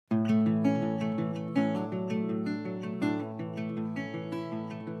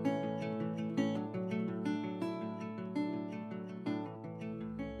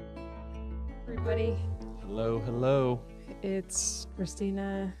everybody. Hello. It's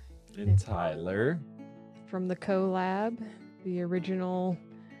Christina And Tyler. from the Collab, the original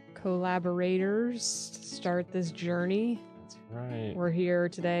collaborators to start this journey. That's right. We're here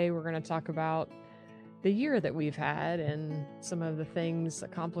today. We're going to talk about the year that we've had and some of the things,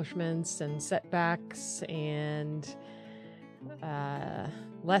 accomplishments and setbacks and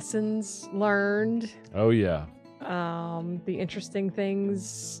lessons learned. Oh, yeah. The interesting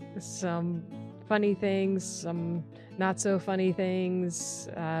things, some funny things, some not so funny things,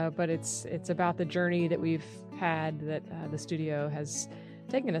 but it's about the journey that we've had that the studio has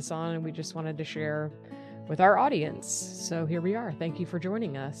taken us on, and we just wanted to share with our audience. So here we are. Thank you for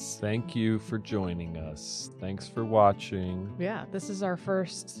joining us. Thank you for joining us. Thanks for watching. Yeah, this is our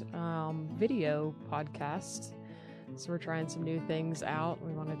first video podcast. So we're trying some new things out.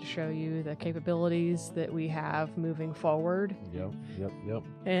 We wanted to show you the capabilities that we have moving forward Yep.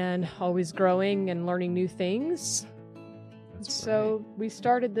 and always growing and learning new things. That's So we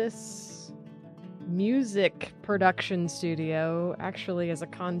started this music production studio actually as a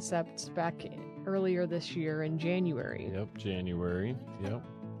concept back earlier this year in January. right. Yep, January. Yep,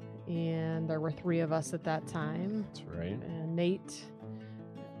 And there were 3 of us at that time. that's right. And Nate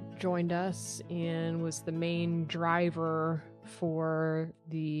joined us and was the main driver for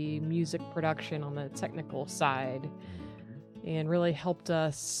the music production on the technical side and really helped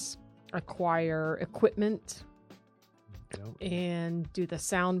us acquire equipment Yep. and do the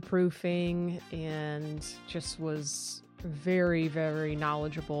soundproofing, and just was very, very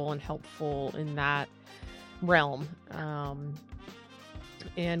knowledgeable and helpful in that realm.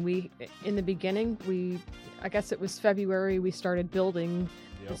 And we, in the beginning, I guess it was February, we started building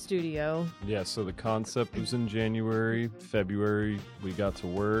the Yep. studio. Yeah, so the concept was in January. February, we got to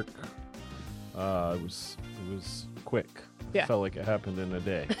work. It was quick. Yeah. Felt like it happened in a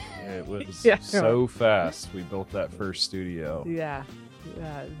day. It was Yeah. so fast. We built that first studio. Yeah,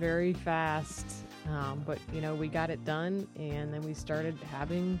 very fast. But, we got it done, and then we started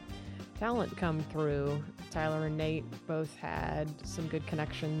having talent come through. Tyler and Nate both had some good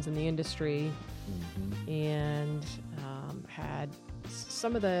connections in the industry, Mhm. and had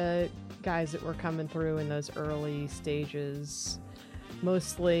some of the guys that were coming through in those early stages,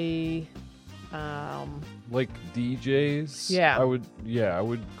 mostly Like DJs. Yeah. I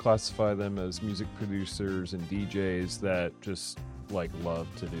would classify them as music producers and DJs that just love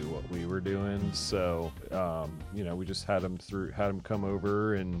to do what we were doing. So we just had them come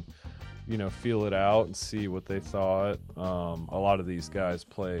over and feel it out and see what they thought. A lot of these guys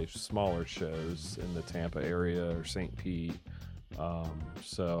play smaller shows in the Tampa area or St. Pete.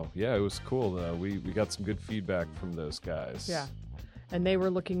 So yeah, it was cool though. We got some good feedback from those guys. Yeah. And they were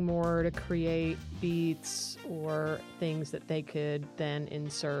looking more to create beats or things that they could then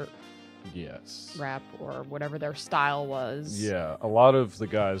insert Yes. rap or whatever their style was. Yeah, a lot of the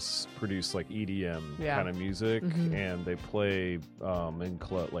guys produce EDM Yeah. kind of music, Mhm. and they play in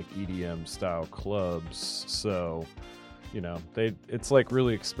EDM style clubs. So, it's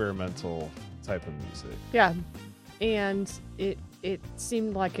really experimental type of music. Yeah. And it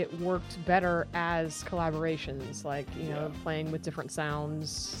seemed like it worked better as collaborations, Yeah. playing with different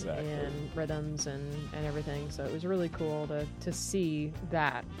sounds Exactly. and rhythms and everything. So it was really cool to see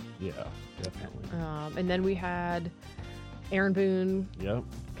that. Yeah, definitely. And then we had Aaron Boone Yep.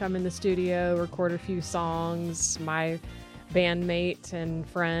 come in the studio, record a few songs, my bandmate and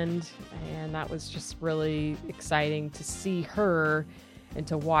friend, and that was just really exciting to see her and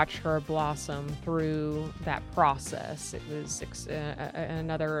to watch her blossom through that process. It was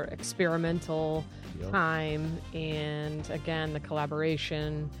another experimental Yep. time, and again, the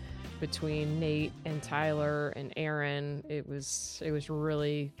collaboration between Nate and Tyler and Aaron, it was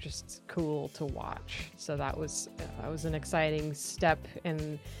really just cool to watch. So that was an exciting step,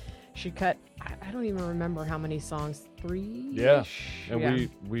 and she cut, I don't even remember how many songs, 3? Yeah. And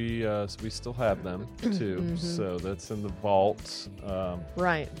we still have them too. Mhm. So that's in the vault.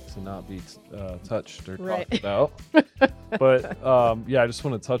 Right. To not be touched or Right. talked about. But I just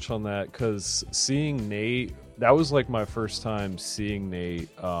want to touch on that because seeing Nate, that was my first time seeing Nate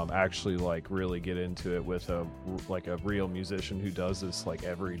actually really get into it with a real musician who does this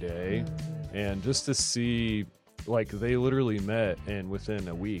every day. And just to see they literally met, and within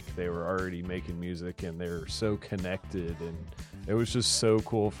a week they were already making music, and they're so connected, and it was just so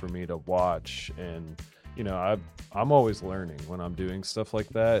cool for me to watch. And I'm always learning when I'm doing stuff like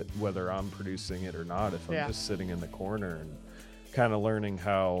that, whether I'm producing it or not. If I'm Yeah. just sitting in the corner and kind of learning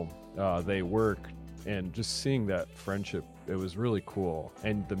how they work, and just seeing that friendship, it was really cool.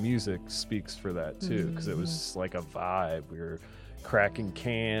 And the music speaks for that too, because it was like a vibe. We were cracking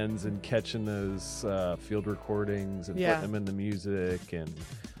cans and catching those field recordings and putting them in the music, and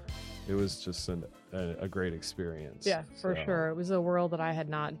it was just a great experience. Yeah, for sure. It was a world that I had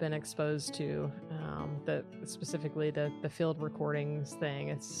not been exposed to. Specifically the field recordings thing.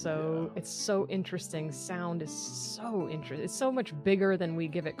 It's so interesting. Sound is so interesting. It's so much bigger than we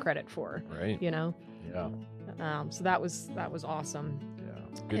give it credit for. Right. You know. Yeah. So that was awesome. Yeah.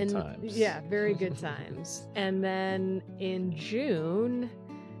 Good times. Yeah, very good times. And then in June,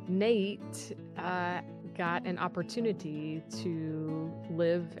 Nate got an opportunity to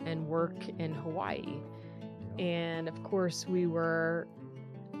live and work in Hawaii. And of course we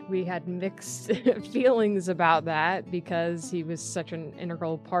had mixed feelings about that because he was such an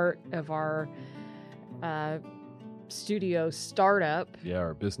integral part of our studio startup. Yeah,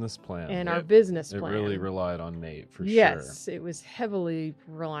 our business plan. And our business plan. It really relied on Nate for sure. Yes, it was heavily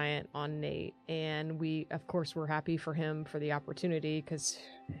reliant on Nate. And we, of course, were happy for him for the opportunity because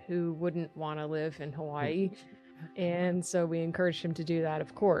who wouldn't want to live in Hawaii? And so we encouraged him to do that,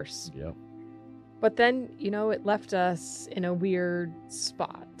 of course. Yep. But then, it left us in a weird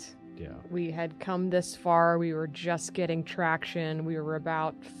spot. Yeah. We had come this far. We were just getting traction. We were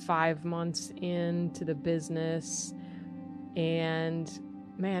about 5 months into the business. And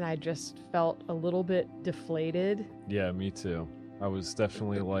man, I just felt a little bit deflated. Yeah, me too. I was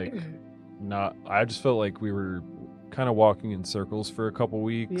definitely I just felt like we were kind of walking in circles for a couple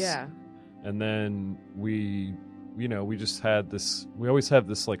weeks. Yeah. And then we just had we always have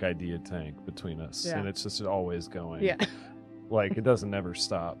this idea tank between us, and it's just always going. Yeah. It doesn't ever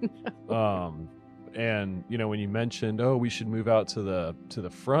stop. And when you mentioned, we should move out to the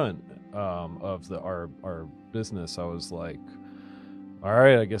front of our business, I was like, all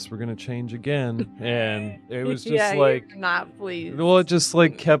right, I guess we're gonna change again. And it was just you're not pleased. Well, it just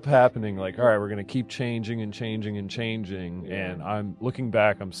kept happening. All right, we're gonna keep changing and changing and changing. Yeah. And I'm looking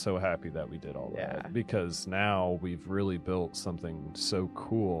back, I'm so happy that we did all Yeah. that, because now we've really built something so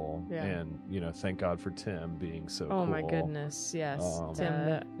cool. Yeah. And thank God for Tim being so cool. Oh my goodness, yes.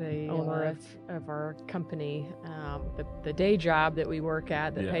 Tim, the owner of our company, the day job that we work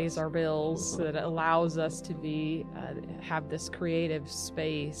at that pays our bills, that allows us to have this creative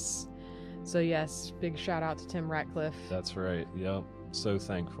space. So yes, big shout out to Tim Ratcliffe. That's right. Yep. So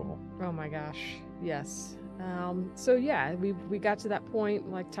thankful. Oh my gosh. Yes. So yeah, we got to that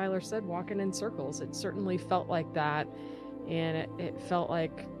point, like Tyler said, walking in circles. It certainly felt like that. And it felt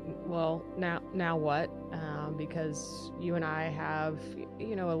like, well, now what? Because you and I have,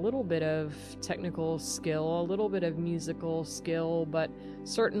 a little bit of technical skill, a little bit of musical skill, but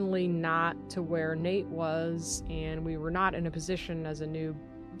certainly not to where Nate was. And we were not in a position as a new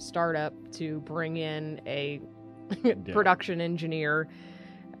startup to bring in a production engineer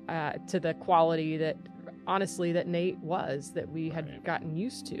to the quality that, honestly, that Nate was, that we had gotten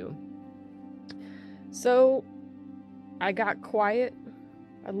used to. So I got quiet.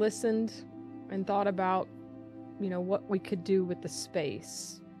 I listened and thought about, what we could do with the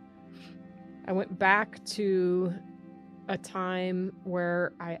space. I went back to a time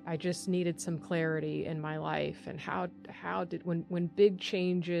where I just needed some clarity in my life, and how did when big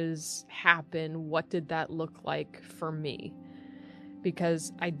changes happen, what did that look like for me?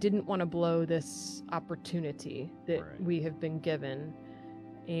 Because I didn't want to blow this opportunity that we have been given,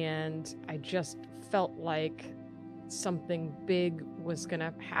 and I just felt like something big was going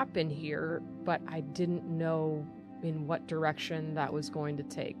to happen here, but I didn't know in what direction that was going to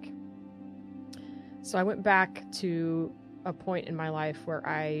take. So I went back to a point in my life where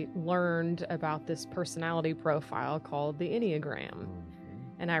I learned about this personality profile called the Enneagram.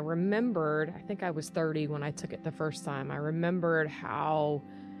 And I remembered, I think I was 30 when I took it the first time. I remembered how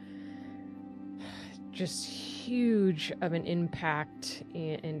just huge of an impact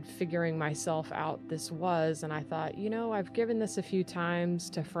in figuring myself out this was. And I thought, I've given this a few times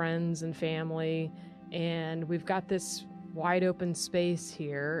to friends and family, and we've got this wide open space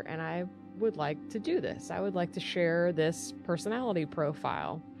here, and I would like to do this. I would like to share this personality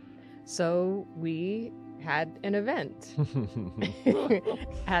profile. So we had an event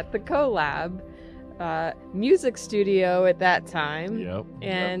at the Collab music studio at that time. Yep.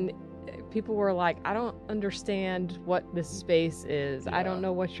 And people were like, I don't understand what this space is. I don't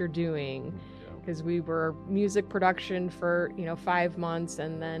know what you're doing. Because we were music production for 5 months,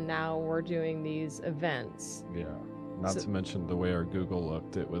 and then now we're doing these events. Yeah. Not to mention the way our Google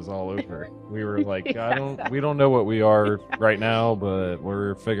looked, it was all over. We were like, we don't know what we are right now, but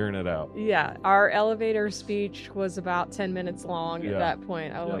we're figuring it out. Yeah, our elevator speech was about 10 minutes long at that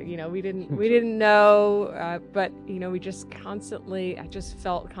point. We didn't know, but I just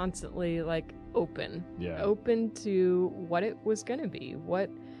felt constantly like open. Yeah. Open to what it was going to be. What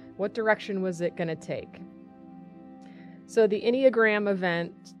direction was it going to take? So the Enneagram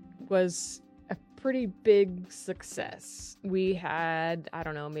event was a pretty big success. We had, I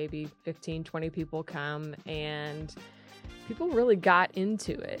don't know, maybe 15, 20 people come, and people really got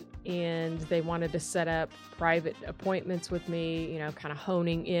into it, and they wanted to set up private appointments with me, kind of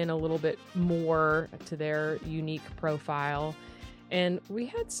honing in a little bit more to their unique profile. And we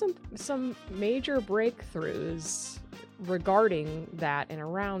had some major breakthroughs regarding that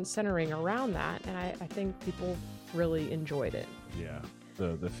and centering around that. And I think people really enjoyed it. Yeah.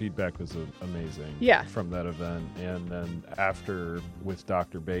 The feedback was amazing from that event. And then after with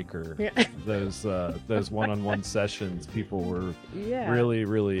Dr. Baker, those one-on-one sessions, people were really,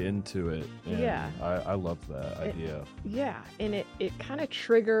 really into it. And I love that idea. Yeah. And it kind of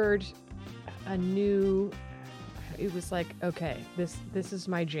triggered a new... It was like, okay, this is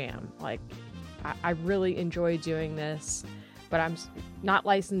my jam. Like, I really enjoy doing this, but I'm not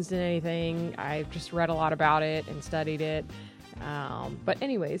licensed in anything. I've just read a lot about it and studied it. But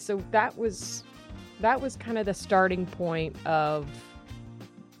anyway, so that was kind of the starting point of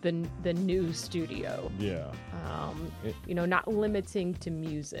the new studio. Yeah. Not limiting to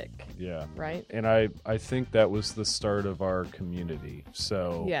music. Yeah. Right. And I think that was the start of our community.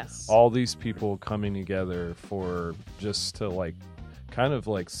 So yes, all these people coming together for just to kind of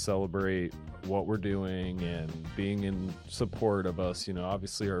celebrate what we're doing and being in support of us.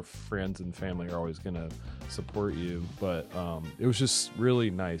 Obviously our friends and family are always going to support you, but it was just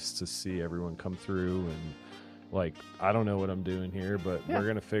really nice to see everyone come through and I don't know what I'm doing here, but we're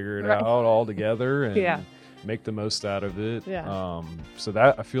going to figure it out all together and make the most out of it. Yeah. So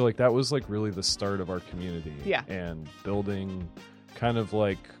that, I feel like that was really the start of our community. Yeah. And building kind of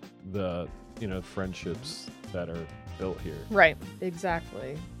the, friendships that are built here. Right.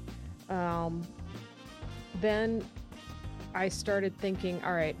 Exactly. Then I started thinking,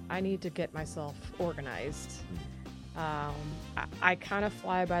 all right, I need to get myself organized. I kind of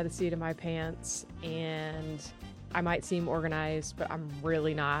fly by the seat of my pants, and I might seem organized, but I'm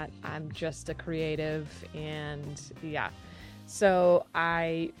really not. I'm just a creative, and So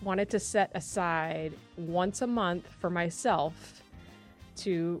I wanted to set aside once a month for myself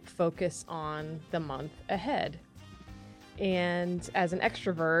to focus on the month ahead. And as an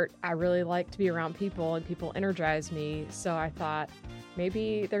extrovert, I really like to be around people, and people energize me. So I thought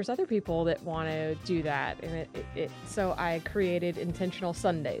maybe there's other people that want to do that. And so I created Intentional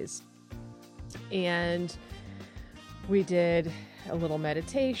Sundays. And we did a little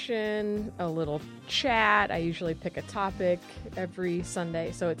meditation, a little chat. I usually pick a topic every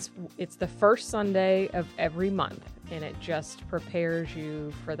Sunday. So it's the first Sunday of every month, and it just prepares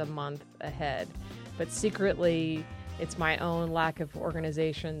you for the month ahead. But secretly, it's my own lack of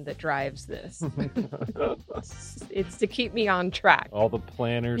organization that drives this. It's to keep me on track. All the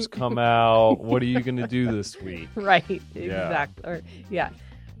planners come out. What are you going to do this week? Right. Exactly.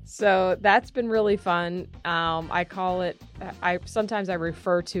 So that's been really fun. I call it, sometimes I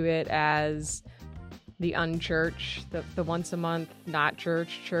refer to it as the unchurch, the once a month, not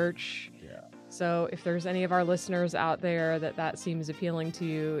church. So if there's any of our listeners out there that seems appealing to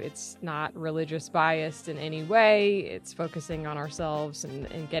you, it's not religious biased in any way. It's focusing on ourselves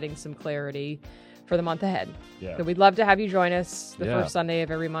and getting some clarity for the month ahead. Yeah. So we'd love to have you join us the first Sunday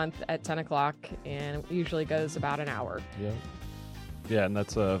of every month at 10 o'clock, and it usually goes about an hour. Yeah. Yeah, and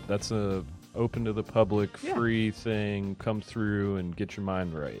that's a open to the public, free thing. Come through and get your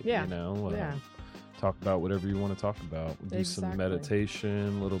mind right. Yeah. Talk about whatever you want to talk about. Do some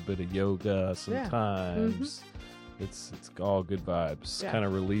meditation, a little bit of yoga sometimes. It's all good vibes. Kind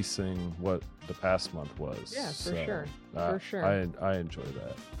of releasing what the past month was. Yeah, for sure. I enjoy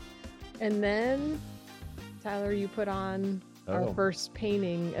that. And then, Tyler, you put on our first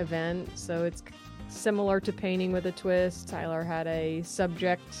painting event. So it's similar to Painting with a Twist. Tyler had a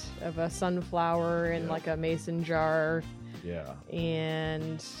subject of a sunflower in a mason jar. Yeah.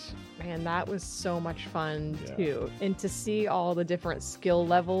 And man, that was so much fun too. And to see all the different skill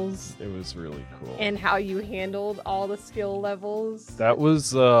levels. It was really cool. And how you handled all the skill levels. That was,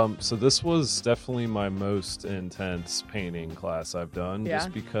 so this was definitely my most intense painting class I've done.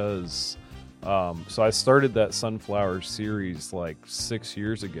 Just because, so I started that sunflower series 6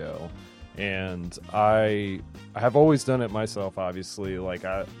 years ago. And I have always done it myself, obviously.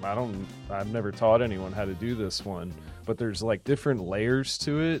 I've never taught anyone how to do this one, but there's different layers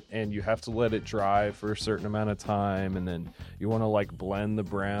to it, and you have to let it dry for a certain amount of time, and then you want to blend the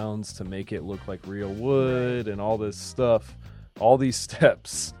browns to make it look like real wood and all this stuff, all these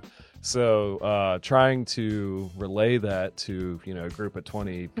steps. So trying to relay that to a group of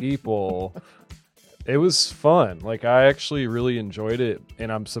 20 people It was fun. Like, I actually really enjoyed it,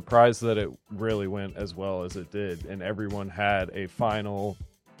 and I'm surprised that it really went as well as it did. And everyone had a final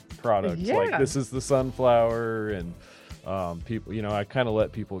product. Yeah. Like, this is the sunflower, and people, I kind of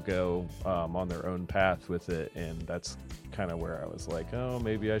let people go on their own path with it, and that's kind of where I was like, oh,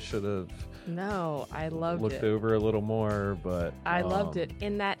 maybe I should have No, I loved looked it. over a little more, but I loved it.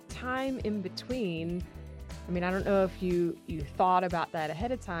 In that time in between, I mean, I don't know if you thought about that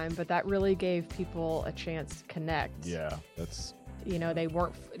ahead of time, but that really gave people a chance to connect. Yeah, that's They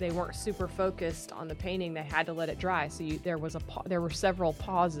weren't super focused on the painting. They had to let it dry. So there were several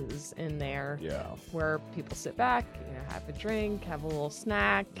pauses in there yeah, where people sit back, have a drink, have a little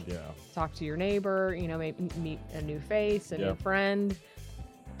snack, yeah, talk to your neighbor, maybe meet a new face, a new Yep. friend.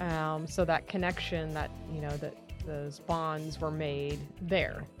 So that connection, that those bonds were made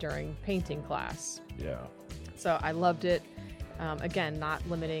there during painting class. yeah. So I loved it. Again, not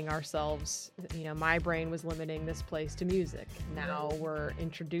limiting ourselves. My brain was limiting this place to music. Now we're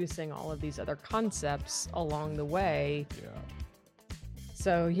introducing all of these other concepts along the way. Yeah.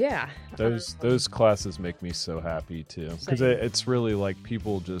 So yeah, Those classes make me so happy too, because Same. it's really like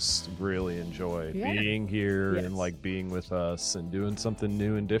people just really enjoy Yeah. being here Yes. and like being with us and doing something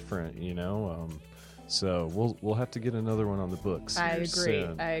new and different. So we'll have to get another one on the books. I here agree.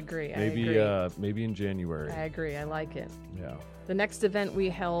 soon. I agree. Maybe I agree. maybe in January. I agree. I like it. Yeah. The next event we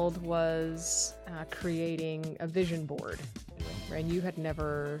held was creating a vision board. And you had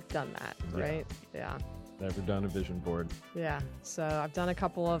never done that, Yeah. right? Yeah. Never done a vision board. Yeah. So I've done a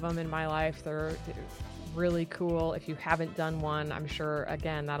couple of them in my life. They're really cool. If you haven't done one, I'm sure,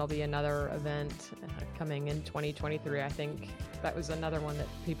 again, that'll be another event coming in 2023. I think that was another one that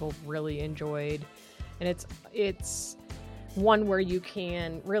people really enjoyed. And it's one where you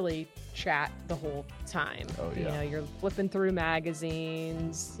can really chat the whole time. Oh, yeah. You're flipping through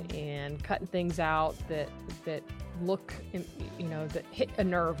magazines and cutting things out that look, that hit a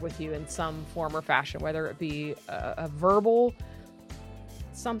nerve with you in some form or fashion, whether it be a verbal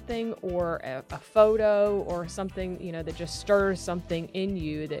something or a photo or something, that just stirs something in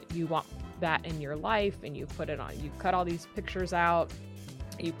you that you want that in your life, and you cut all these pictures out,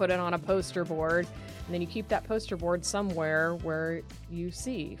 you put it on a poster board, and then you keep that poster board somewhere where you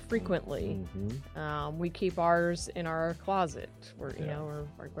see frequently. Mhm. We keep ours in our closet where, Yeah. or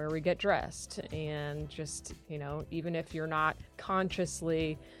where we get dressed, and just, even if you're not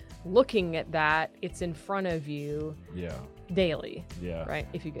consciously looking at that, it's in front of you Yeah. daily, Yeah. right?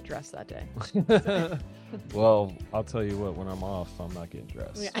 If you get dressed that day. Well, I'll tell you what, when I'm off, I'm not getting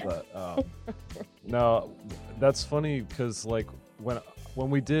dressed. Yeah. But no, that's funny because like when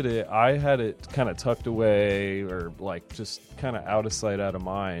we did it, I had it kind of tucked away or like just kind of out of sight, out of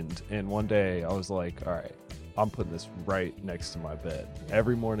mind. And one day I was like, all right, I'm putting this right next to my bed.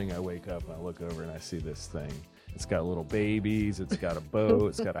 Every morning I wake up and I look over and I see this thing. It's got little babies. It's got a boat.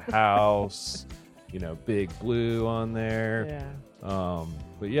 It's got a house. Big blue on there. Yeah.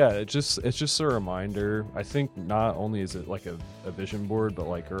 But yeah, it's just a reminder. I think not only is it like a vision board, but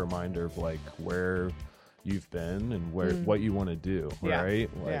like a reminder of like where you've been and what you want to do. Yeah. Right?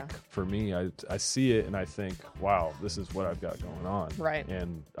 Like Yeah. for me, I see it and I think, wow, this is what I've got going on. Right.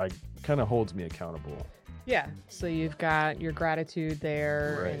 And I kind of holds me accountable. Yeah. So you've got your gratitude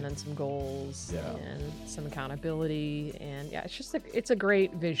there, Right. and then some goals Yeah. and some accountability. And yeah, it's a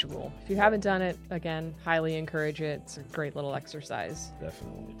great visual. If you haven't done it, again, highly encourage it. It's a great little exercise.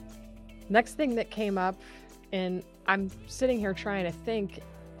 Definitely. Next thing that came up, and I'm sitting here trying to think,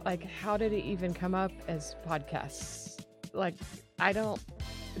 like, how did it even come up as podcasts? Like,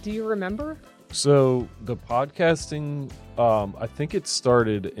 do you remember? So the podcasting, I think it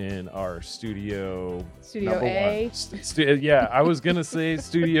started in our studio. Studio number A? one. Yeah, I was gonna say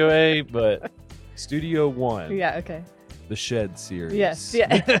Studio A, but Studio One. Yeah, okay. The Shed series. Yes,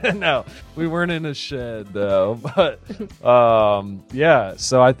 yeah. No, we weren't in a shed though, but yeah.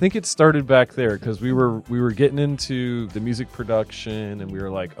 So I think it started back there because we were getting into the music production, and we were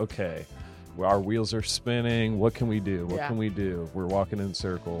like, okay, our wheels are spinning. What can we do? What Yeah. can we do? We're walking in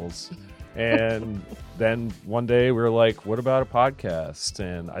circles. And then one day we were like, what about a podcast?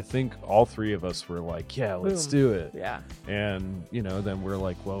 And I think all three of us were like, yeah, let's Boom. do it. Yeah. And, then we're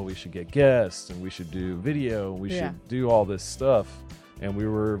like, well, we should get guests and we should do video. We Yeah. should do all this stuff. And we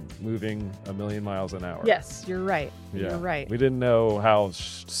were moving a million miles an hour. Yes, you're right. Yeah. You're right. We didn't know how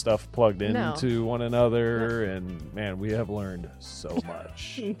stuff plugged No. into one another. And man, we have learned so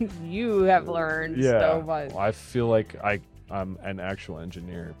much. You have learned Yeah. so much. I feel like I'm an actual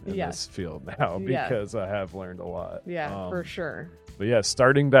engineer in Yeah. this field now Yeah. because I have learned a lot. Yeah, for sure. But yeah,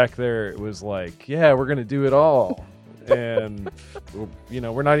 starting back there, it was like, yeah, we're going to do it all. and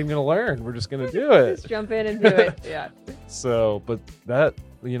we're not even gonna learn. We're just gonna do it. Just jump in and do it. Yeah. So, but that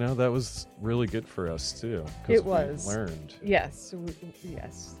that was really good for us too. 'Cause It was. we learned. Yes,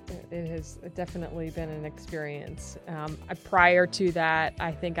 yes, it has definitely been an experience. Prior to that,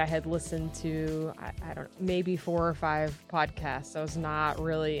 I think I had listened to I don't know, maybe 4 or 5 podcasts. I was not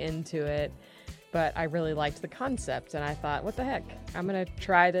really into it, but I really liked the concept, and I thought, what the heck, I'm gonna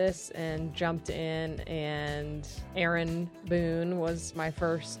try this, and jumped in. And Aaron Boone was my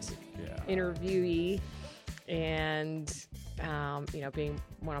first interviewee, and being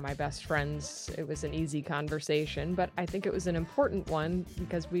one of my best friends, it was an easy conversation, but I think it was an important one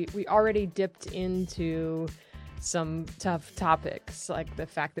because we already dipped into some tough topics, like the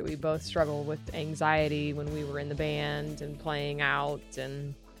fact that we both struggled with anxiety when we were in the band and playing out,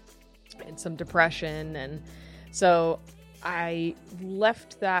 and some depression. And so I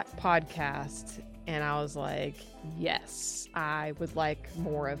left that podcast and I was like, yes, I would like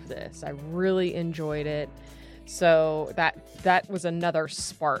more of this. I really enjoyed it. So that was another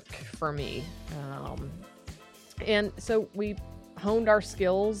spark for me. And so we honed our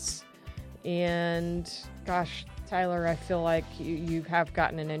skills, and gosh, Tyler, I feel like you have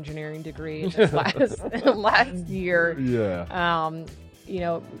gotten an engineering degree this last year. Yeah.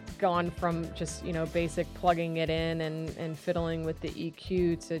 Gone from just, basic plugging it in and fiddling with the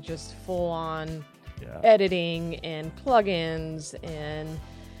EQ to just full on editing and plugins. And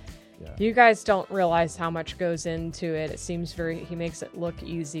you guys don't realize how much goes into it. It seems he makes it look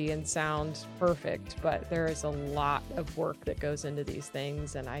easy and sound perfect, but there is a lot of work that goes into these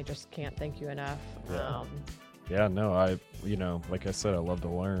things, and I just can't thank you enough. Like I said, I love to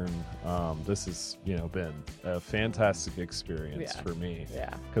learn. This has, been a fantastic experience for me.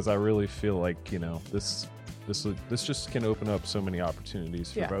 Yeah. Because I really feel like, this just can open up so many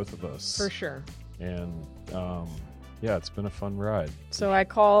opportunities for both of us. For sure. And, it's been a fun ride. So I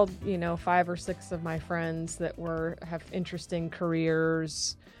called, 5 or 6 of my friends that have interesting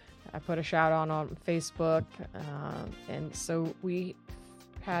careers. I put a shout out on Facebook. And so we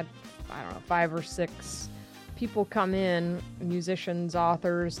had, 5 or 6 people come in, musicians,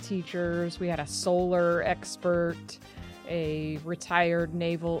 authors, teachers. We had a solar expert, a retired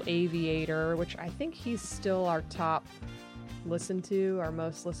naval aviator, which I think he's still our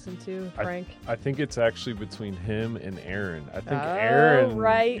most listened to, Frank. I think it's actually between him and Aaron. I think Aaron.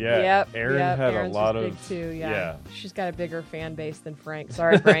 Right. Yeah. Yep. Aaron had Aaron's a lot was of. big too. Yeah. She's got a bigger fan base than Frank.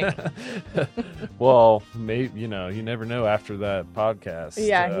 Sorry, Frank. Well, maybe you never know after that podcast.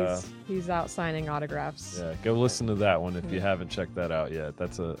 Yeah, he's out signing autographs. Yeah, go listen to that one if you haven't checked that out yet.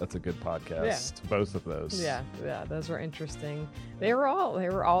 That's a good podcast. Yeah. Both of those. Yeah, those were interesting. They were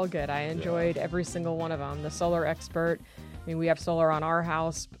all good. I enjoyed every single one of them. The solar expert. I mean, we have solar on our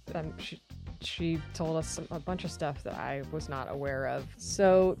house. She told us a bunch of stuff that I was not aware of.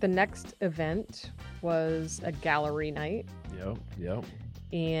 So the next event was a gallery night. Yep.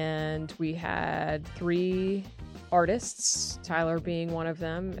 And we had 3 artists, Tyler being one of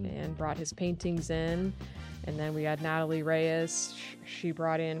them, and brought his paintings in. And then we had Natalie Reyes. She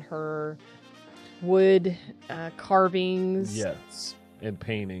brought in her wood carvings. Yes. And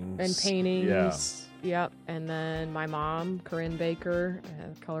paintings. Yeah. Yep. And then my mom, Corinne Baker,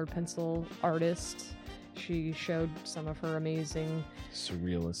 a colored pencil artist. She showed some of her amazing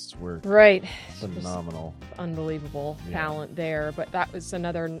surrealist work. Right. Phenomenal. Unbelievable talent there. But that was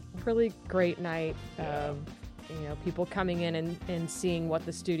another really great night of people coming in and seeing what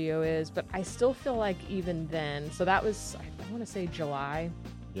the studio is. But I still feel like even then, so that was, I want to say July.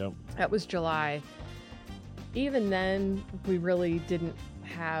 Yep. That was July. Even then, we really didn't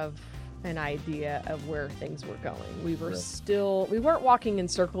have an idea of where things were going. We were we weren't walking in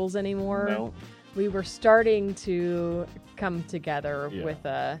circles anymore. No. We were starting to come together with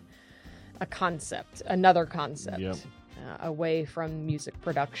a concept, another concept, away from music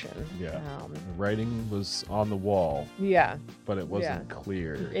production. Yeah. The writing was on the wall. Yeah. But it wasn't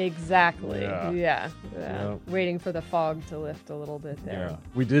clear. Exactly. Yeah. Yep. Waiting for the fog to lift a little bit there. Yeah.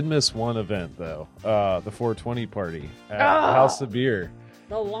 We did miss one event though. The 420 party at House of Beer.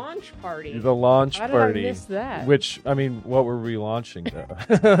 The launch party. The launch How party. did I miss that? Which, I mean, what were we launching though?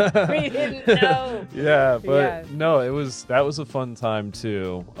 We didn't know. No, that was a fun time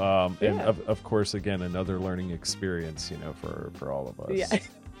too. And of course, again, another learning experience, for all of us.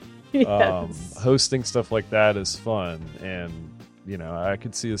 Yeah. Hosting stuff like that is fun, and I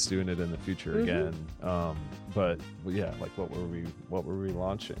could see us doing it in the future again. But like what were we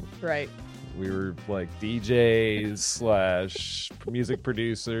launching? Right. We were like DJs / music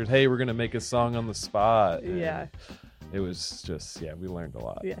producers. Hey, we're gonna make a song on the spot. Yeah. it was just, we learned a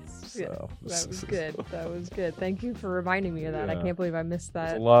lot. Yes, So. that was good. That was good. Thank you for reminding me of that. I Yeah. can't believe I missed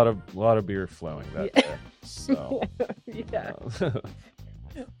There's that. a lot of beer flowing that day. So Yeah.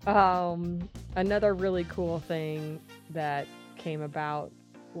 uh, Another really cool thing that came about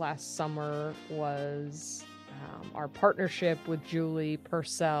last summer was our partnership with Julie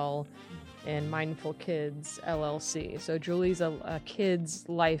Purcell and Mindful Kids LLC. So Julie's a kids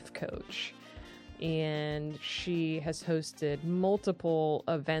life coach, and she has hosted multiple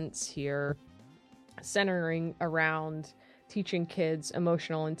events here centering around teaching kids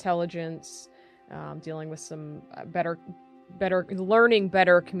emotional intelligence, dealing with some better learning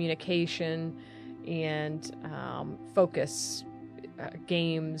better communication and focus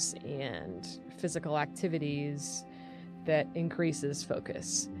games and physical activities that increases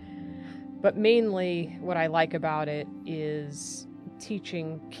focus. But mainly what I like about it is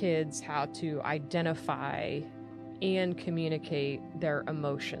teaching kids how to identify and communicate their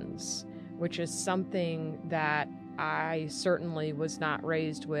emotions, which is something that I certainly was not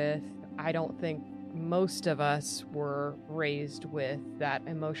raised with. I don't think most of us were raised with that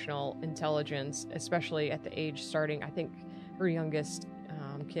emotional intelligence, especially at the age starting. I think her youngest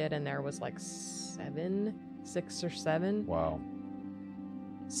kid in there was like 6 or 7. wow.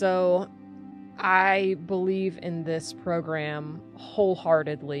 So I believe in this program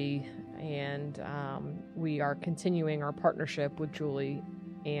wholeheartedly, and we are continuing our partnership with Julie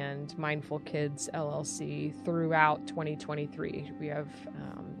and Mindful Kids LLC throughout 2023. We have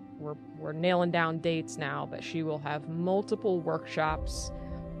we're nailing down dates now, but she will have multiple workshops.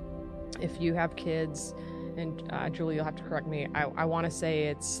 If you have kids, and Julie, you'll have to correct me, I want to say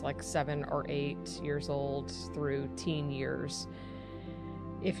it's like 7 or 8 years old through teen years.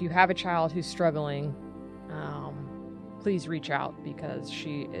 If you have a child who's struggling, please reach out, because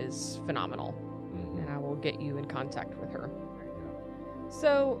she is phenomenal, and I will get you in contact with her.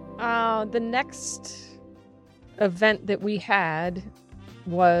 So the next event that we had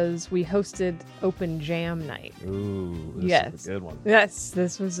was we hosted Open Jam Night. Ooh, this Yes. is a good one. Yes,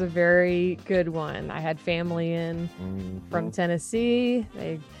 this was a very good one. I had family in from Tennessee.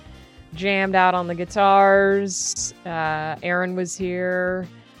 They jammed out on the guitars. Aaron was here.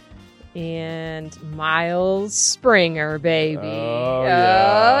 And Miles Springer, baby. Oh,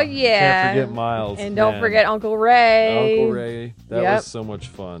 yeah. yeah. Can't forget Miles. And don't man. forget Uncle Ray. Uncle Ray. That Yep. was so much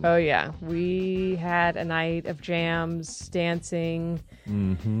fun. Oh, yeah. We had a night of jams, dancing,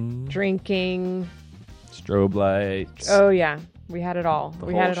 drinking. Strobe lights. Oh, yeah. We had it all. The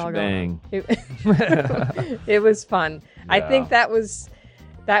We whole had it all going shebang. on. It was fun. I Yeah. think that was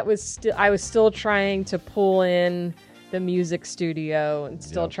still, I was still trying to pull in the music studio and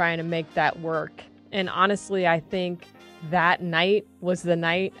still Yep. trying to make that work. And honestly, I think that night was the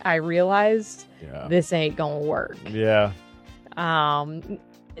night I realized Yeah. this ain't gonna work. Yeah.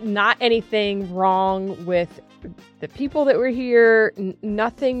 Not anything wrong with the people that were here,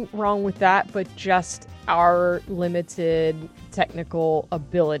 nothing wrong with that, but just our limited technical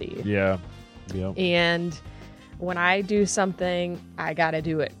ability. Yeah. Yep. And when I do something, I gotta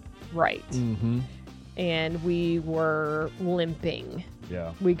do it right. And we were limping.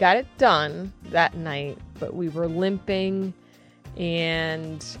 Yeah. We got it done that night, but we were limping,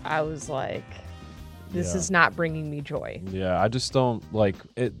 and I was like, this Yeah. is not bringing me joy. Yeah, I just don't like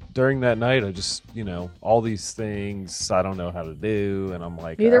it during that night. I just, all these things I don't know how to do. And I'm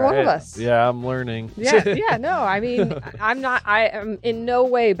like, Neither all one of right. us. Yeah, I'm learning. Yeah, no, I mean, I am in no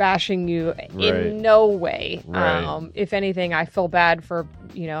way bashing you, Right. in no way. Right. If anything, I feel bad for,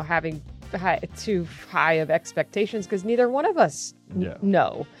 having too high of expectations, because neither one of us Yeah.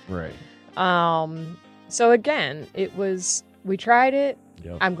 know. Right. So again, we tried it.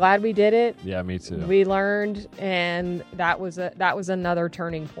 Yep. I'm glad we did it. Yeah, me too. We learned, and that was another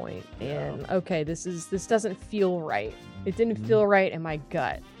turning point. Yeah. And okay, this doesn't feel right. It didn't feel right in my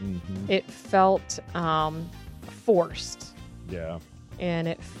gut. It felt forced, Yeah. and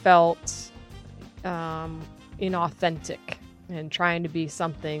it felt inauthentic, and trying to be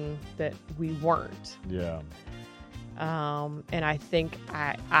something that we weren't. Yeah. And I think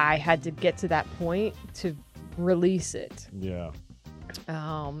I had to get to that point to release it. Yeah.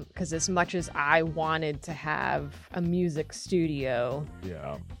 Because as much as I wanted to have a music studio,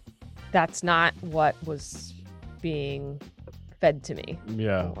 Yeah. that's not what was being fed to me.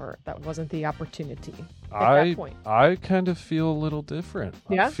 Yeah. Or that wasn't the opportunity at I that point. I kind of feel a little different.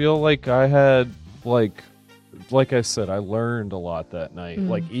 Yeah? I feel like I had like I said, I learned a lot that night.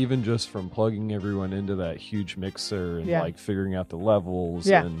 Like even just from plugging everyone into that huge mixer and Yeah. like figuring out the levels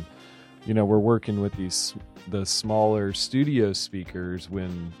Yeah. and we're working with the smaller studio speakers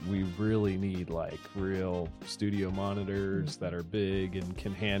when we really need like real studio monitors that are big and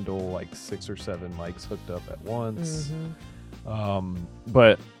can handle like 6 or 7 mics hooked up at once.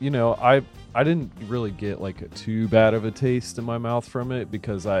 But I didn't really get like a too bad of a taste in my mouth from it,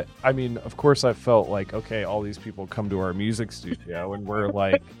 because I mean, of course I felt like, okay, all these people come to our music studio and we're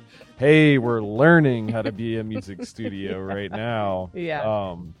like, hey, we're learning how to be a music studio right now.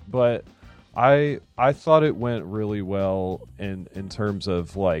 But I thought it went really well in terms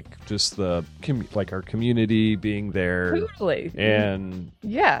of like just the like our community being there. Totally. And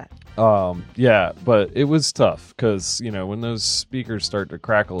yeah, but it was tough because when those speakers start to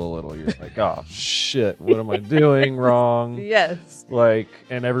crackle a little, you're like, oh shit, what am I doing wrong? Yes. Like,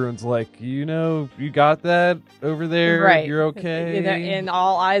 and everyone's like, you got that over there, right? You're okay, and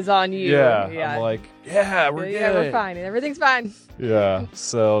all eyes on you. Yeah. I'm like, yeah, we're good. Yeah, we're fine. Everything's fine. Yeah.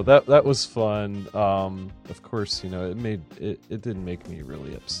 So that was fun. Of course, it didn't make me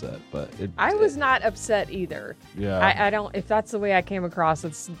really upset, but I was not upset either. Yeah. I don't. If that's the way I came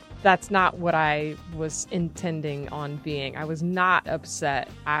across, that's not what I was intending on being. I was not upset.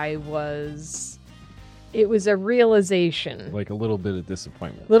 It was a realization. Like a little bit of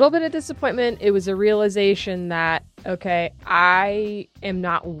disappointment. It was a realization that, okay, I am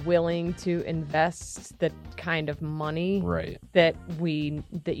not willing to invest the kind of money that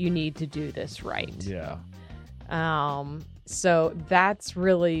you need to do this right. Yeah. So that's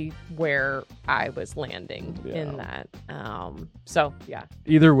really where I was landing in that. So yeah.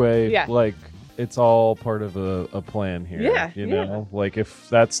 Either way, like, it's all part of a plan here. Yeah. Like, if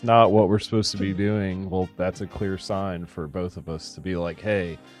that's not what we're supposed to be doing, well, that's a clear sign for both of us to be like,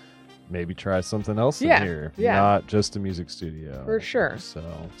 hey, maybe try something else in here. Not just a music studio. For sure.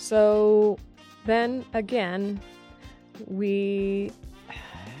 So then again, we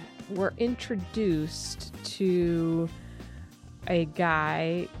were introduced to a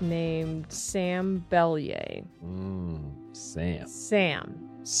guy named Sam Bellier. Sam.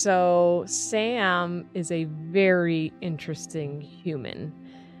 So Sam is a very interesting human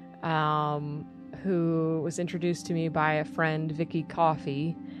who was introduced to me by a friend, Vicky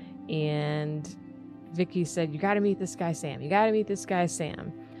Coffey, and Vicky said, you got to meet this guy, Sam. You got to meet this guy,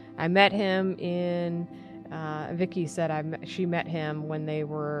 Sam. I met him in, Vicky said she met him when they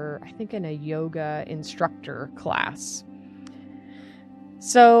were, I think, in a yoga instructor class.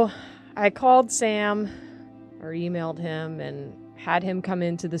 So I called Sam or emailed him and had him come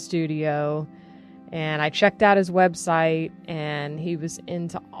into the studio, and I checked out his website, and he was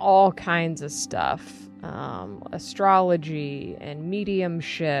into all kinds of stuff, astrology and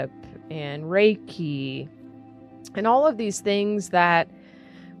mediumship and Reiki and all of these things that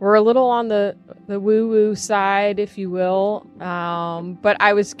were a little on the woo-woo side, if you will, but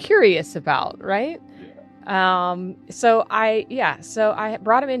I was curious about, right? So I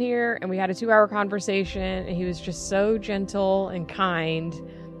brought him in here and we had a 2-hour conversation, and he was just so gentle and kind.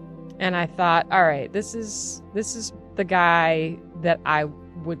 And I thought, all right, this is the guy that I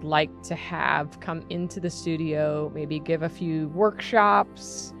would like to have come into the studio, maybe give a few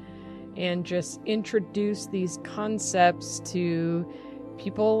workshops and just introduce these concepts to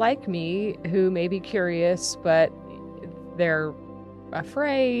people like me who may be curious, but they're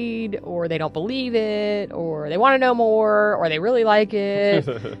afraid, or they don't believe it, or they want to know more, or they really like it.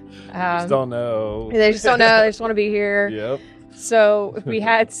 Just don't know. They just don't know. They just want to be here. Yep. So we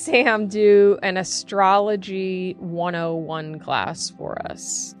had Sam do an astrology 101 class for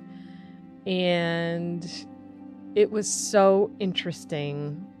us. And it was so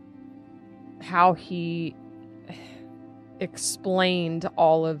interesting how he explained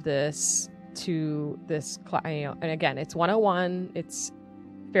all of this to this class. And again, it's 101. It's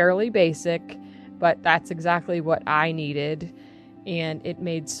fairly basic, but that's exactly what I needed. And it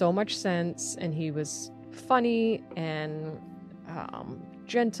made so much sense. And he was funny and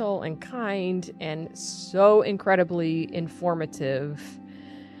gentle and kind and so incredibly informative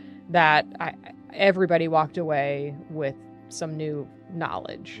that everybody walked away with some new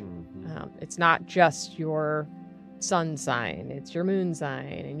knowledge. It's not just your sun sign, it's your moon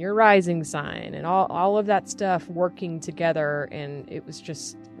sign and your rising sign and all of that stuff working together, and it was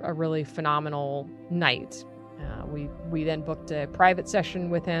just a really phenomenal night. We then booked a private session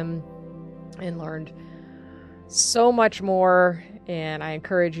with him and learned so much more, and I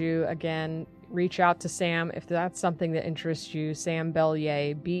encourage you, again, reach out to Sam if that's something that interests you. Sam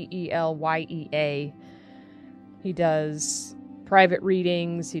Bellier, Belyea. He does private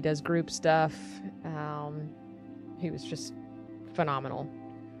readings, he does group stuff. He was just phenomenal.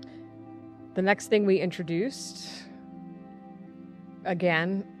 The next thing we introduced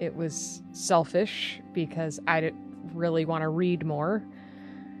again, it was selfish because I really want to read more.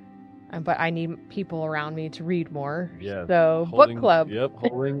 But I need people around me to read more. Yeah. So book club. Yep.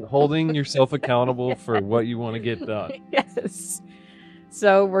 Holding yourself accountable for what you want to get done. Yes.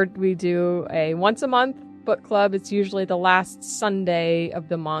 So we do a once a month book club. It's usually the last Sunday of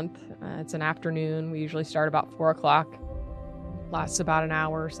the month. It's an afternoon. We usually start about 4:00. Lasts about an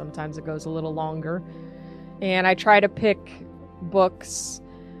hour. Sometimes it goes a little longer. And I try to pick books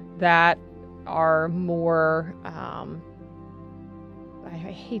that are more, I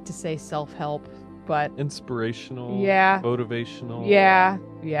hate to say self-help, but inspirational, yeah, motivational, yeah,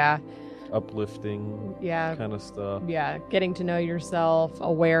 uplifting, kind of stuff. Yeah, getting to know yourself,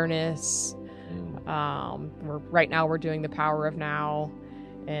 awareness. Right now we're doing The Power of Now,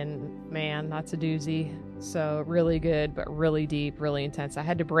 and man, that's a doozy. So really good, but really deep, really intense. I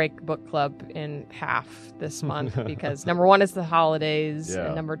had to break book club in half this month because number one is the holidays,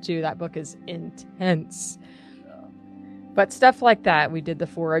 and number two, that book is intense. But stuff like that. We did the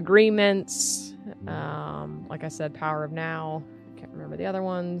 4 Agreements. Like I said, Power of Now. Can't remember the other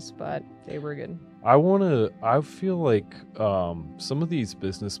ones, but they were good. I feel like some of these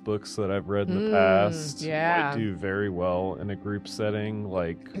business books that I've read in the past might do very well in a group setting.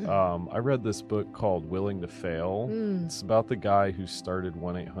 Like I read this book called Willing to Fail. It's about the guy who started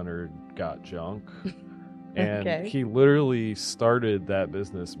 1-800-GOT-JUNK. And he literally started that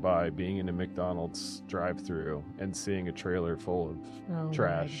business by being in a McDonald's drive-thru and seeing a trailer full of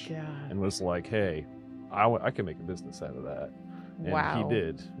trash and was like, hey, I can make a business out of that. And he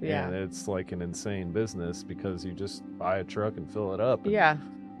did. Yeah. And it's like an insane business because you just buy a truck and fill it up. And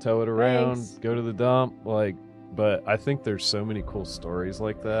tow it around, go to the dump. But I think there's so many cool stories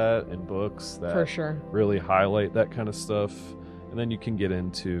like that in books that for sure really highlight that kind of stuff. And then you can get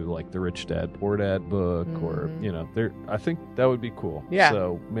into like the Rich Dad Poor Dad book, or I think that would be cool. Yeah,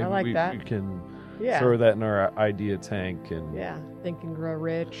 so maybe we can throw that in our idea tank. And Think and Grow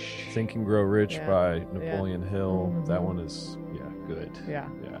Rich. Think and Grow Rich by Napoleon Hill. Mm-hmm. That one is good. Yeah.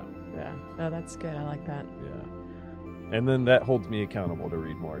 Oh, that's good. I like that. Yeah. And then that holds me accountable to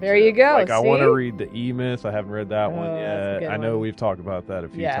read more. There you go. I want to read the E-Myth. I haven't read that one yet. I know we've talked about that a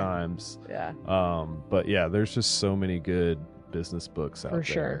few times. Yeah. But there's just so many good business books out there. For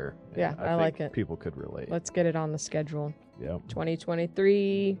sure. Yeah, I like it. People could relate. Let's get it on the schedule. Yep.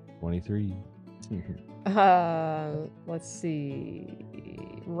 2023. 23. Let's see.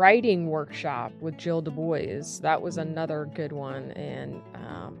 Writing workshop with Jill Du Bois. That was another good one, and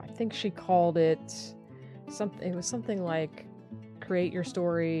I think she called it something. It was something like create your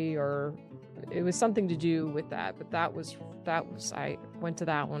story, or it was something to do with that. But that was I went to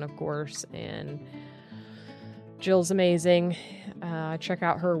that one, of course, and Jill's amazing. Check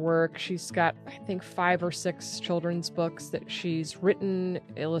out her work. She's got, I think, 5 or 6 children's books that she's written,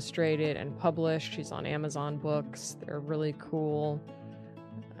 illustrated, and published. She's on Amazon Books. They're really cool,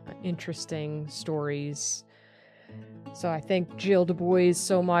 interesting stories. So I thank Jill Du Bois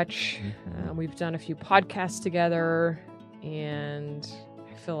so much. We've done a few podcasts together, and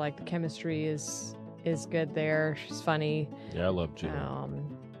I feel like the chemistry is good there. She's funny. Yeah, I love Jill.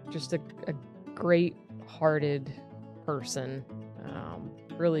 Just a great-hearted person.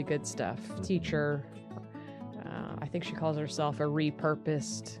 Really good stuff. Teacher. I think she calls herself a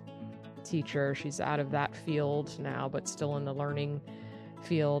repurposed teacher. She's out of that field now, but still in the learning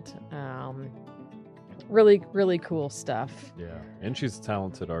field. Really, really cool stuff. Yeah, and she's a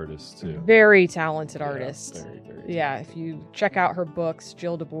talented artist too. Very talented artist. Very, very talented. If you check out her books,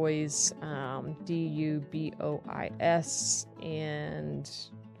 Jill Du Bois, Dubois, and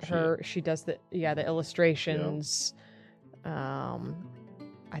she does the illustrations.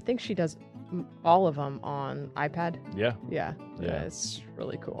 I think she does all of them on iPad. Yeah. It's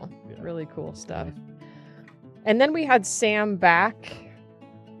really cool. Really cool stuff. And then we had Sam Bellier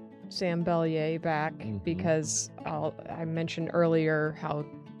back, because I mentioned earlier how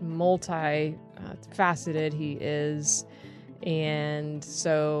multi-faceted he is. And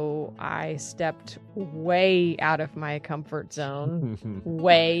so I stepped way out of my comfort zone.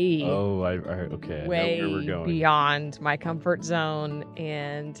 Way. Oh, okay. Way I know where we're going. Beyond my comfort zone,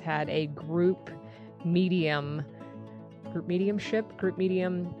 and had a group medium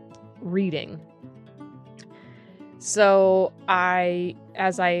reading. So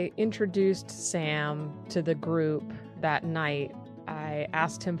as I introduced Sam to the group that night, I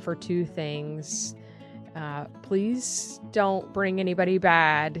asked him for 2 things. Please don't bring anybody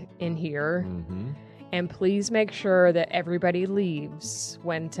bad in here. And please make sure that everybody leaves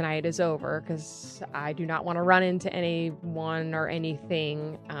when tonight is over, because I do not want to run into anyone or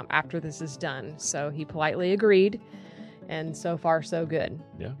anything after this is done. So he politely agreed. and so far so good.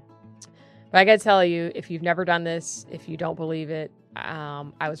 Yeah. But I gotta tell you, if you've never done this, if you don't believe it,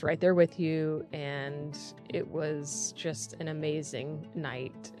 I was right there with you, and it was just an amazing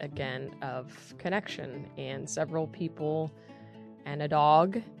night again of connection. And several people and a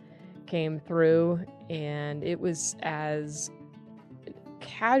dog came through, and it was as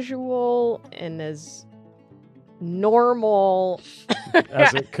casual and as normal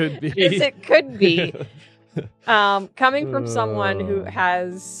As it could be. as it could be. Coming from someone who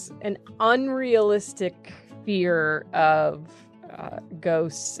has an unrealistic fear of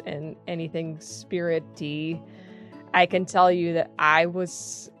ghosts and anything spirit-y, I can tell you that I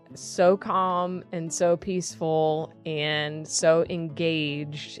was so calm and so peaceful and so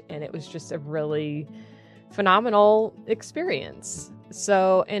engaged, and it was just a really phenomenal experience.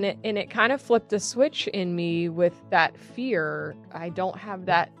 So, and it kind of flipped a switch in me with that fear. I don't have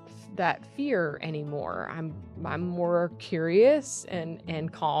that fear anymore. I'm more curious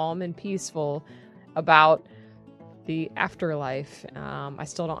and calm and peaceful about the afterlife. I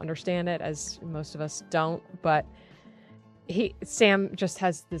still don't understand it, as most of us don't, but Sam just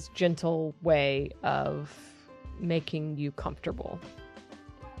has this gentle way of making you comfortable.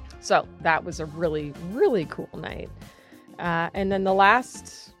 So that was a really, really cool night. And then the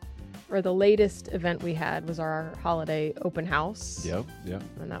latest event we had was our holiday open house. Yep.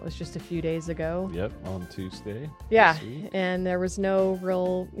 And that was just a few days ago. Yep, on Tuesday. Yeah, this week. and there was no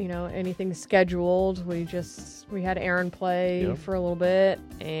real, anything scheduled. We had Aaron play Yep. for a little bit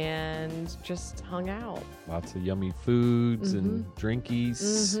and just hung out. Lots of yummy foods and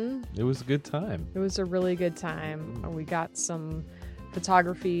drinkies. Mhm. It was a good time. It was a really good time. We got some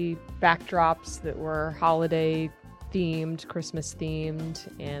photography backdrops that were holiday themed, Christmas themed,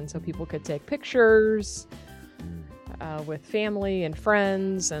 and so people could take pictures with family and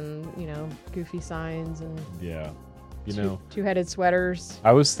friends, and goofy signs and Yeah. two-headed sweaters.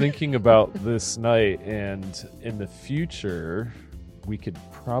 I was thinking about this night, and in the future, we could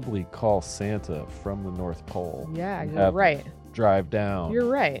probably call Santa from the North Pole. Yeah, and you're have right. Drive down. You're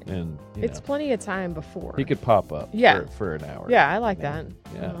right. And It's plenty of time before. he could pop up. Yeah. for an hour. Yeah, I like that.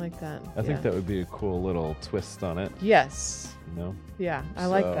 Yeah. I like that. I think that would be a cool little twist on it. Yes. Yeah, I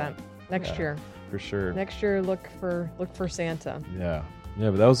like So, that. Next yeah. year. for sure. Next year, look for Santa. Yeah.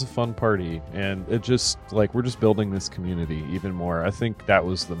 But that was a fun party, and it just we're just building this community even more. I think that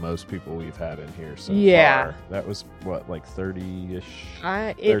was the most people we've had in here so far. That was what, 30-ish,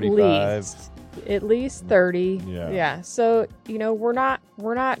 At 35. least 30. Yeah. So we're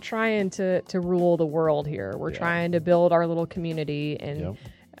not trying to rule the world here. We're trying to build our little community, and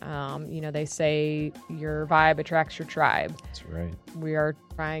they say your vibe attracts your tribe. That's right. We are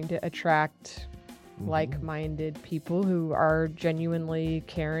trying to attract like-minded people who are genuinely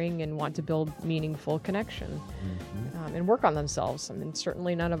caring and want to build meaningful connection and work on themselves. I mean,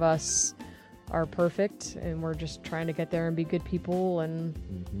 certainly none of us are perfect, and we're just trying to get there and be good people and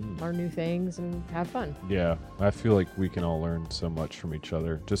learn new things and have fun. Yeah, I feel like we can all learn so much from each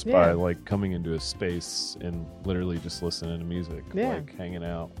other just by coming into a space and literally just listening to music, hanging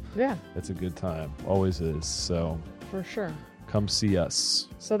out. Yeah, it's a good time, always is. So for sure, come see us.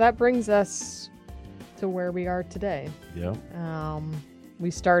 So that brings us to where we are today. Yeah. We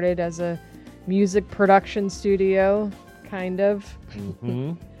started as a music production studio, kind of,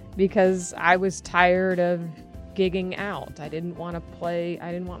 because I was tired of gigging out. I didn't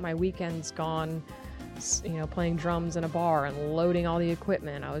want my weekends gone, playing drums in a bar and loading all the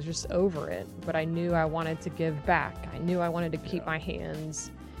equipment. I was just over it, but I knew I wanted to give back. I knew I wanted to keep my hands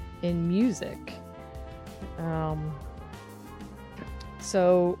in music.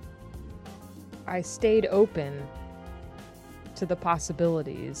 So I stayed open to the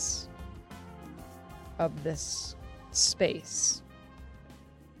possibilities of this space.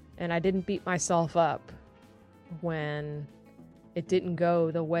 And I didn't beat myself up when it didn't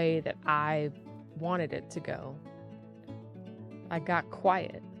go the way that I wanted it to go. I got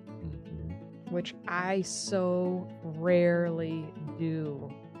quiet, which I so rarely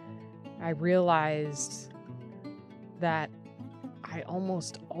do. I realized that I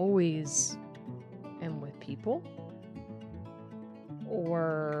almost always am with people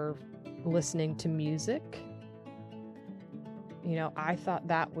or listening to music. I thought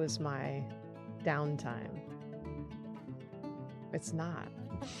that was my downtime. It's not.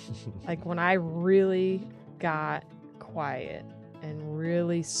 When I really got quiet and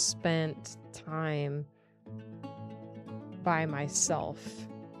really spent time by myself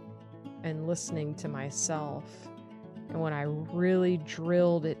and listening to myself, and when I really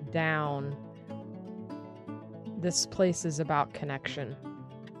drilled it down, this place is about connection.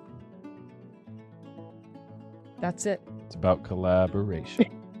 That's it. It's about collaboration.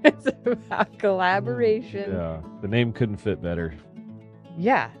 It's about collaboration. Yeah, the name couldn't fit better.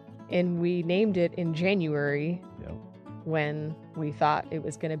 Yeah. And we named it in January Yep. when we thought it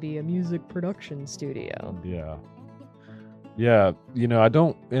was going to be a music production studio. Yeah. Yeah, I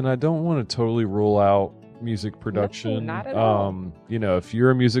don't want to totally rule out music production. not at all. If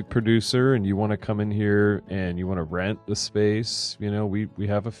you're a music producer and you want to come in here and you want to rent the space, we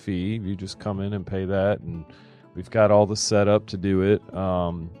have a fee. You just come in and pay that, and we've got all the setup to do it.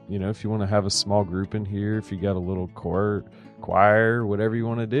 If you want to have a small group in here, if you got a little choir, whatever you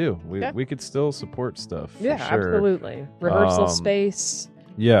want to do, we could still support stuff. For Yeah, sure. Absolutely. Rehearsal space.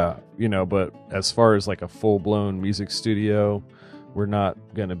 Yeah, but as far as like a full-blown music studio, we're not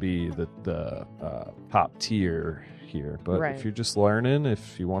going to be the top tier here. But Right. if you're just learning,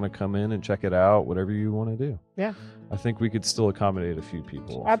 if you want to come in and check it out, whatever you want to do. Yeah. I think we could still accommodate a few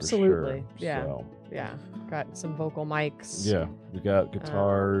people. Absolutely. For sure. Yeah. So, Yeah. Got some vocal mics. yeah, we got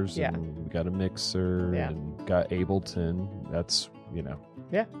guitars yeah. and we got a mixer Yeah. and got Ableton. That's, Yeah.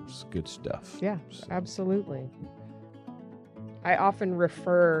 it's good stuff. Yeah, So, absolutely. I often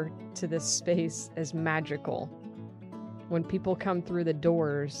refer to this space as magical. When people come through the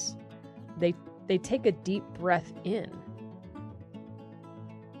doors, they take a deep breath in.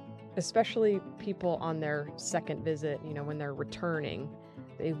 Especially people on their second visit, when they're returning.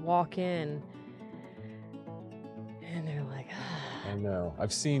 They walk in and they're like, I know.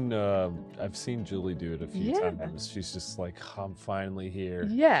 I've seen Julie do it a few Yeah. times. She's just like, I'm finally here.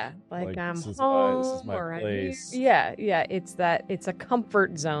 yeah, like I'm this is home. my or I'm place. here. Yeah, it's a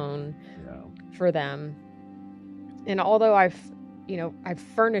comfort zone Yeah. for them. And although I've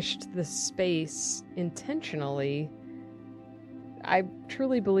furnished the space intentionally, I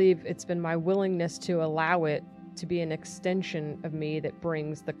truly believe it's been my willingness to allow it to be an extension of me that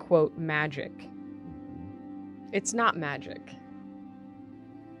brings the quote magic. It's not magic.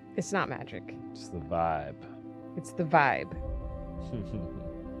 It's not magic. It's the vibe. It's the vibe.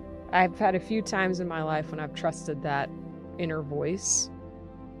 I've had a few times in my life when I've trusted that inner voice,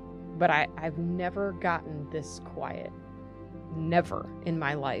 but I've never gotten this quiet. Never in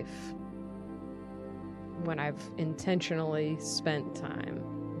my life when I've intentionally spent time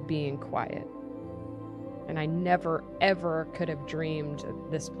being quiet. And I never, ever could have dreamed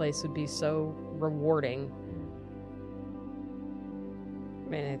this place would be so rewarding.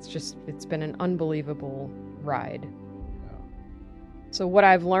 Man, it's been an unbelievable ride. Yeah. So what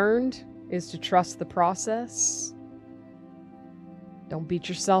I've learned is to trust the process. Don't beat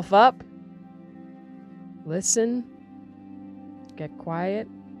yourself up. Listen. Get quiet.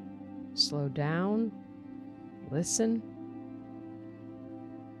 Slow down. Listen.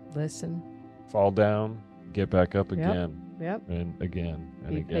 Listen. Fall down, get back up again, Yep. and again,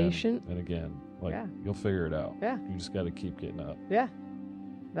 and Be again, patient. and again. Like, Yeah. you'll figure it out. Yeah. You just got to keep getting up. Yeah.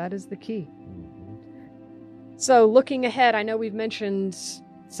 That is the key. Mhm. So looking ahead, I know we've mentioned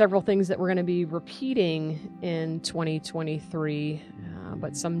several things that we're going to be repeating in 2023,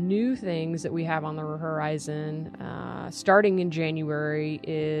 but some new things that we have on the horizon starting in January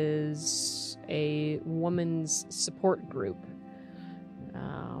is a woman's support group.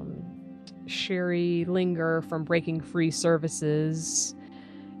 Sherry Linger from Breaking Free Services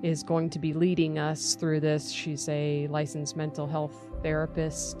is going to be leading us through this. She's a licensed mental health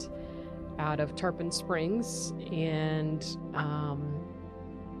therapist out of Tarpon Springs, and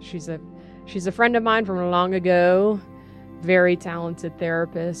she's a friend of mine from long ago. Very talented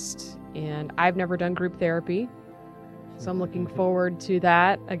therapist, and I've never done group therapy, so I'm looking forward to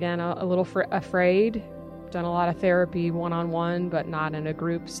that. Again, a little afraid. Done a lot of therapy one-on-one, but not in a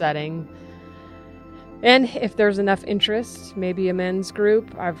group setting. And if there's enough interest, maybe a men's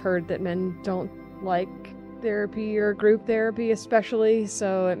group. I've heard that men don't like therapy or group therapy especially,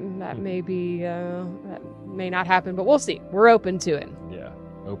 so that may not happen, but we'll see. We're open to it. Yeah,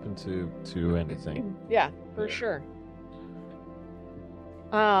 open to anything. Yeah, for sure.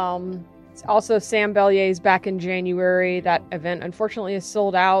 Also, Sam Bellier's back in January. That event unfortunately is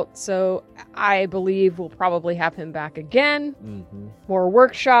sold out, so I believe we'll probably have him back again. Mm-hmm. More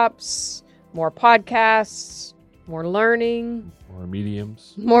workshops, more podcasts, more learning, Or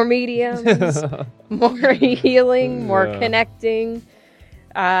mediums. more mediums, more healing, more Yeah. connecting.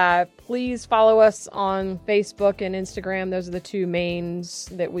 Please follow us on Facebook and Instagram. Those are the two mains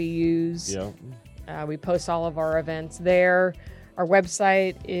that we use. Yeah. We post all of our events there. Our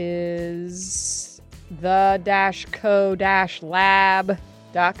website is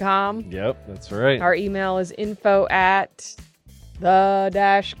the-co-lab.com. Yep, that's right. Our email is info@the-co-lab.com.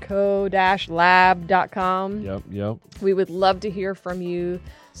 the-co-lab.com. Yep. We would love to hear from you.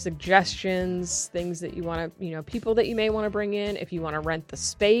 Suggestions, things that you want to, people that you may want to bring in. If you want to rent the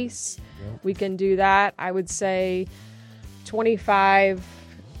space, we can do that. I would say 25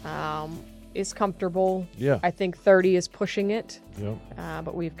 is comfortable. Yeah. I think 30 is pushing it. Yep.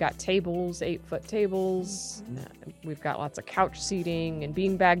 But we've got tables, 8-foot tables. We've got lots of couch seating and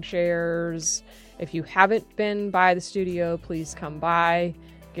beanbag chairs. If you haven't been by the studio, please come by.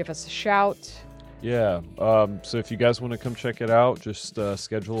 Give us a shout. Yeah. So if you guys want to come check it out, just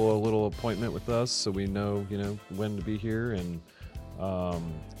schedule a little appointment with us so we know, when to be here. And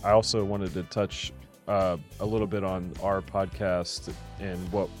I also wanted to touch a little bit on our podcast and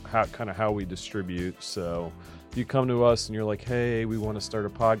how we distribute. So if you come to us and you're like, hey, we want to start a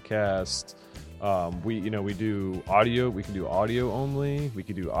podcast, we do audio. We can do audio only. We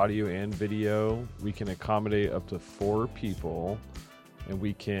can do audio and video. We can accommodate up to 4 people. And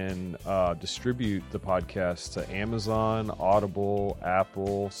we can distribute the podcast to Amazon, Audible,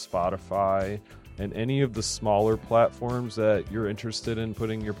 Apple, Spotify, and any of the smaller platforms that you're interested in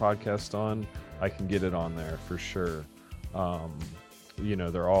putting your podcast on. I can get it on there for sure.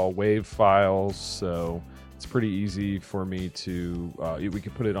 They're all WAV files, so it's pretty easy for me to. We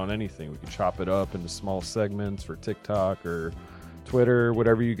could put it on anything. We could chop it up into small segments for TikTok or Twitter,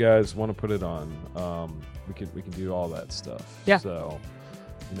 whatever you guys want to put it on. We can do all that stuff. Yeah. So,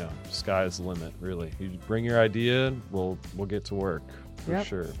 sky's the limit, really. You bring your idea, we'll get to work for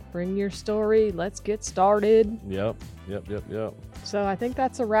sure. Bring your story. Let's get started. Yep. So I think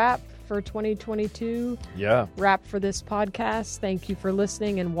that's a wrap for 2022. Yeah. Wrap for this podcast. Thank you for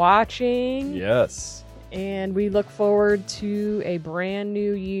listening and watching. Yes. And we look forward to a brand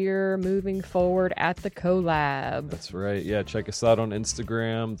new year moving forward at the CoLab. That's right. Yeah, check us out on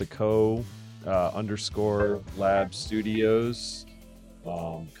Instagram, the _lab studios.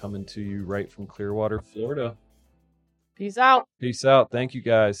 Coming to you right from Clearwater, Florida. Peace out. Peace out. Thank you,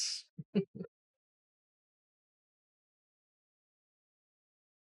 guys.